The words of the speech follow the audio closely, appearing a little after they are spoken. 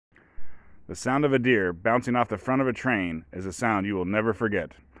The sound of a deer bouncing off the front of a train is a sound you will never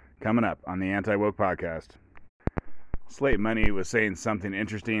forget. Coming up on the Anti-Woke Podcast. Slate Money was saying something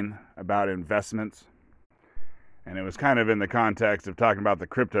interesting about investments, and it was kind of in the context of talking about the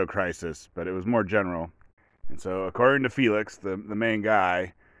crypto crisis, but it was more general. And so according to Felix, the main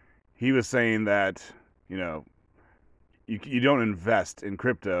guy, he was saying that, you don't invest in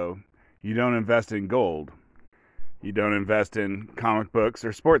crypto, you don't invest in gold, you don't invest in comic books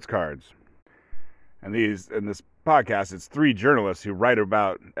or sports cards. And in this podcast, it's three journalists who write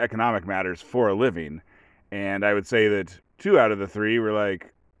about economic matters for a living. And I would say that 2 out of the 3 were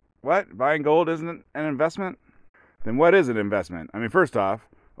like, what? Buying gold isn't an investment? Then what is an investment? I mean, first off,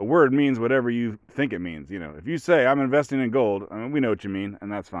 a word means whatever you think it means. If you say, I'm investing in gold, we know what you mean,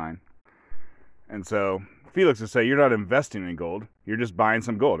 and that's fine. And so Felix would say, you're not investing in gold. You're just buying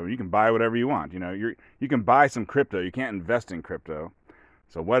some gold. You can buy whatever you want. You can buy some crypto. You can't invest in crypto.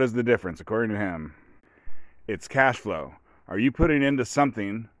 So what is the difference, according to him? It's cash flow. Are you putting into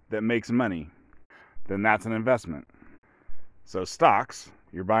something that makes money? Then that's an investment. So stocks,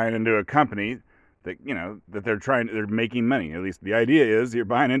 you're buying into a company that, that they're making money. At least the idea is you're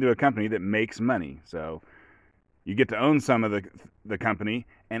buying into a company that makes money. So you get to own some of the company,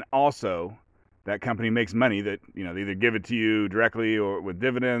 and also that company makes money that, they either give it to you directly or with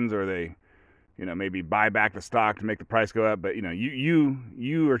dividends, or they, maybe buy back the stock to make the price go up. But,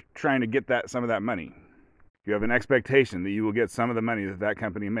 you are trying to get some of that money. You have an expectation that you will get some of the money that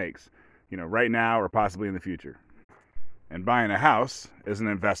company makes, right now or possibly in the future. And buying a house is an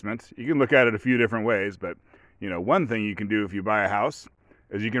investment. You can look at it a few different ways, but, one thing you can do if you buy a house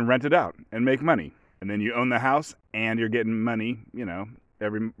is you can rent it out and make money. And then you own the house and you're getting money,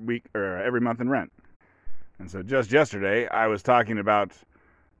 every week or every month in rent. And so just yesterday, I was talking about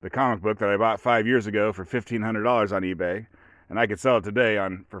the comic book that I bought 5 years ago for $1,500 on eBay. And I could sell it today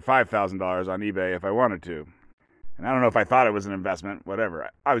for $5,000 on eBay if I wanted to. And I don't know if I thought it was an investment, whatever.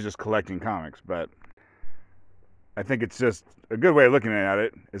 I was just collecting comics, but I think it's just a good way of looking at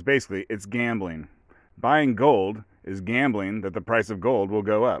it is basically it's gambling. Buying gold is gambling that the price of gold will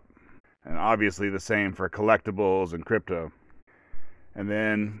go up. And obviously the same for collectibles and crypto. And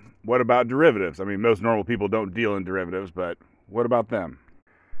then what about derivatives? I mean, most normal people don't deal in derivatives, but what about them?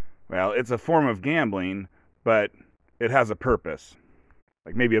 Well, it's a form of gambling, but it has a purpose,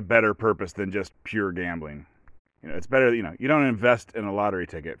 like maybe a better purpose than just pure gambling. It's better, you don't invest in a lottery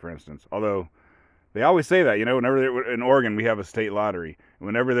ticket, for instance, although they always say that, whenever in Oregon, we have a state lottery.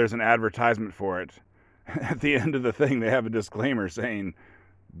 Whenever there's an advertisement for it, at the end of the thing, they have a disclaimer saying,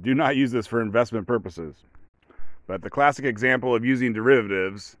 do not use this for investment purposes. But the classic example of using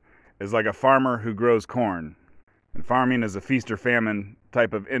derivatives is like a farmer who grows corn. And farming is a feast or famine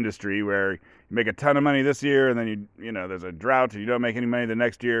type of industry where you make a ton of money this year, and then there's a drought, and you don't make any money the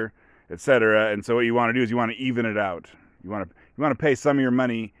next year, etc. And so what you want to do is you want to even it out. You want to pay some of your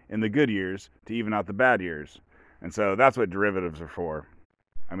money in the good years to even out the bad years. And so that's what derivatives are for.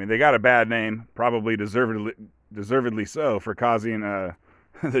 I mean, they got a bad name, probably deservedly so, for causing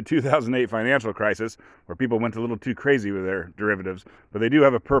the 2008 financial crisis, where people went a little too crazy with their derivatives. But they do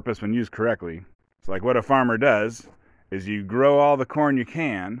have a purpose when used correctly. It's like what a farmer does is you grow all the corn you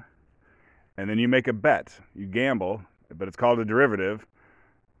can, and then you make a bet. You gamble, but it's called a derivative,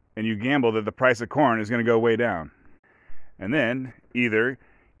 and you gamble that the price of corn is going to go way down. And then either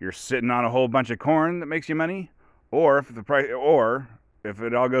you're sitting on a whole bunch of corn that makes you money, or if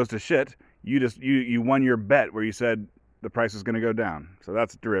it all goes to shit, you won your bet where you said the price is going to go down. So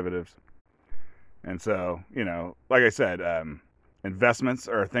that's derivatives. And so, like I said, investments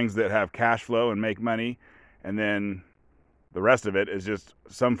are things that have cash flow and make money, and then the rest of it is just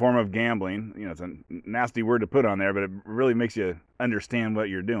some form of gambling. It's a nasty word to put on there, but it really makes you understand what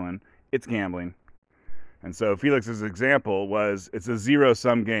you're doing. It's gambling. And so Felix's example was it's a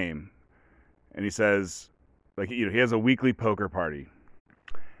zero-sum game. And he says, he has a weekly poker party.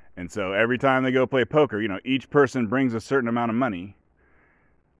 And so every time they go play poker, each person brings a certain amount of money.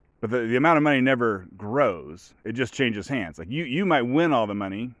 But the amount of money never grows. It just changes hands. Like you might win all the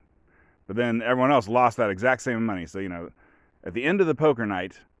money, but then everyone else lost that exact same money. So, at the end of the poker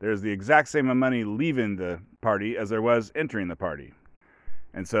night, there's the exact same amount of money leaving the party as there was entering the party.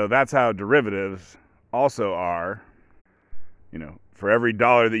 And so that's how derivatives also are. For every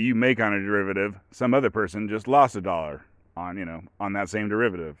dollar that you make on a derivative, some other person just lost $1 on that same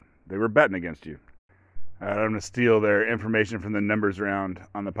derivative. They were betting against you. I'm going to steal their information from the numbers round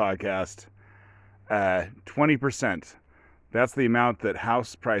on the podcast. 20%. That's the amount that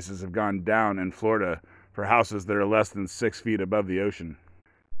house prices have gone down in Florida for houses that are less than 6 feet above the ocean.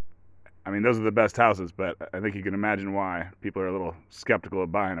 I mean, those are the best houses, but I think you can imagine why people are a little skeptical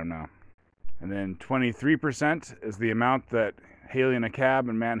of buying them now. And then 23% is the amount that hailing a cab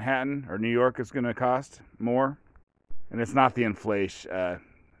in Manhattan or New York is going to cost more. And it's not the inflation.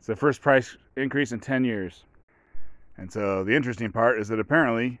 It's the first price increase in 10 years. And so the interesting part is that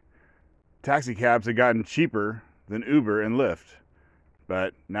apparently taxi cabs have gotten cheaper than Uber and Lyft.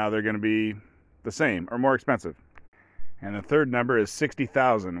 But now they're going to be the same or more expensive. And the third number is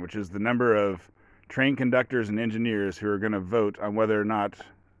 60,000, which is the number of train conductors and engineers who are going to vote on whether or not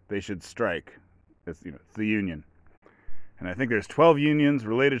they should strike. It's the union. And I think there's 12 unions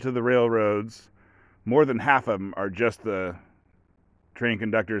related to the railroads. More than half of them are just the train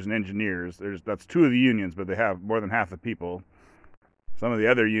conductors and engineers. That's two of the unions, but they have more than half the people. Some of the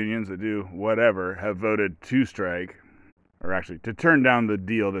other unions that do whatever have voted to strike, or actually to turn down the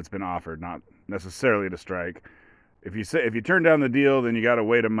deal that's been offered, not necessarily to strike. If you turn down the deal, then you got to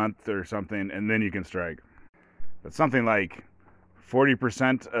wait a month or something, and then you can strike. But something like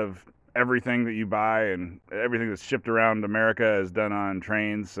 40% of everything that you buy and everything that's shipped around America is done on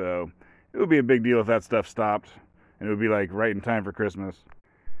trains, so it would be a big deal if that stuff stopped, and it would be like right in time for Christmas.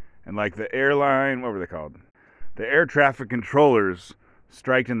 And like the airline, what were they called? The air traffic controllers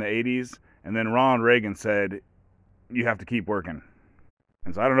striked in the 80s, and then Ronald Reagan said, you have to keep working.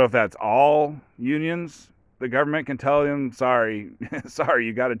 And so I don't know if that's all unions. The government can tell them, sorry,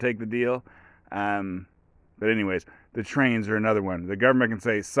 you got to take the deal. But anyways, the trains are another one. The government can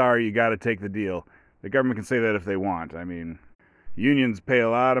say, sorry, you got to take the deal. The government can say that if they want. I mean, unions pay a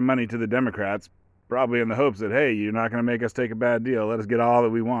lot of money to the Democrats, probably in the hopes that, hey, you're not going to make us take a bad deal. Let us get all that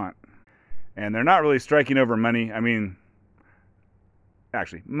we want. And they're not really striking over money. I mean,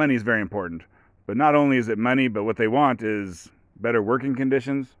 actually, money is very important. But not only is it money, but what they want is better working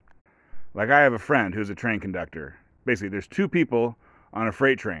conditions. Like I have a friend who's a train conductor. Basically, there's two people on a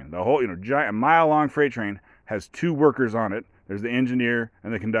freight train. The whole, giant mile-long freight train has two workers on it. There's the engineer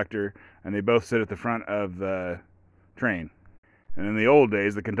and the conductor, and they both sit at the front of the train. And in the old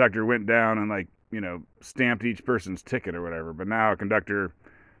days, the conductor went down and stamped each person's ticket or whatever. But now a conductor is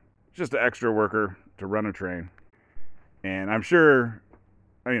just an extra worker to run a train. And I'm sure,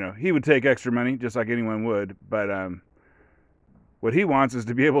 he would take extra money just like anyone would, but what he wants is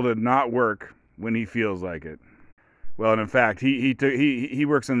to be able to not work when he feels like it. Well, and in fact, he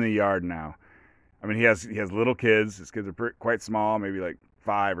works in the yard now. I mean, he has little kids. His kids are quite small, maybe like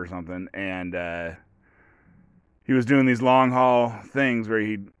 5 or something. And he was doing these long haul things where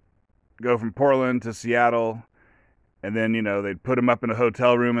he'd go from Portland to Seattle, and then they'd put him up in a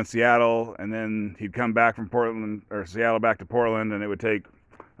hotel room in Seattle, and then he'd come back from Portland or Seattle back to Portland, and it would take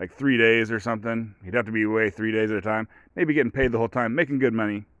like 3 days or something. He'd have to be away 3 days at a time, maybe getting paid the whole time, making good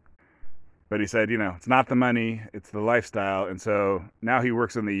money. But he said, it's not the money, it's the lifestyle. And so now he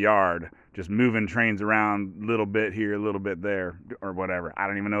works in the yard, just moving trains around a little bit here, a little bit there, or whatever. I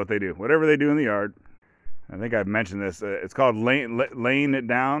don't even know what they do. Whatever they do in the yard. I think I've mentioned this. It's called laying it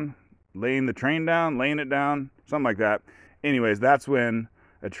down, laying the train down, laying it down, something like that. Anyways, that's when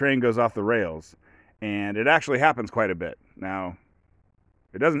a train goes off the rails. And it actually happens quite a bit. Now,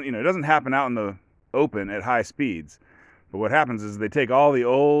 it doesn't happen out in the open at high speeds. But what happens is they take all the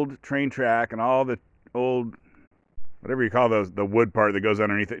old train track and all the old, whatever you call those, the wood part that goes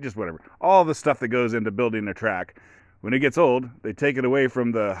underneath it, just whatever. All the stuff that goes into building a track. When it gets old, they take it away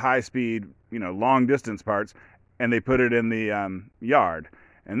from the high speed, long distance parts, and they put it in the yard.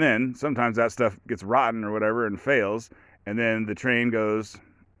 And then sometimes that stuff gets rotten or whatever and fails. And then the train goes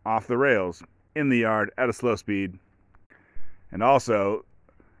off the rails in the yard at a slow speed. And also,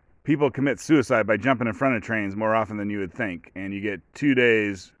 people commit suicide by jumping in front of trains more often than you would think. And you get 2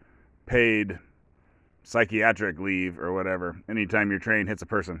 days paid psychiatric leave or whatever anytime your train hits a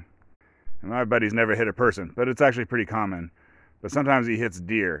person. And my buddy's never hit a person, but it's actually pretty common. But sometimes he hits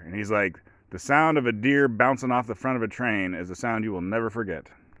deer. And he's like, the sound of a deer bouncing off the front of a train is a sound you will never forget.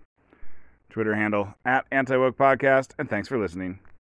 Twitter handle @AntiWokePodcast, and thanks for listening.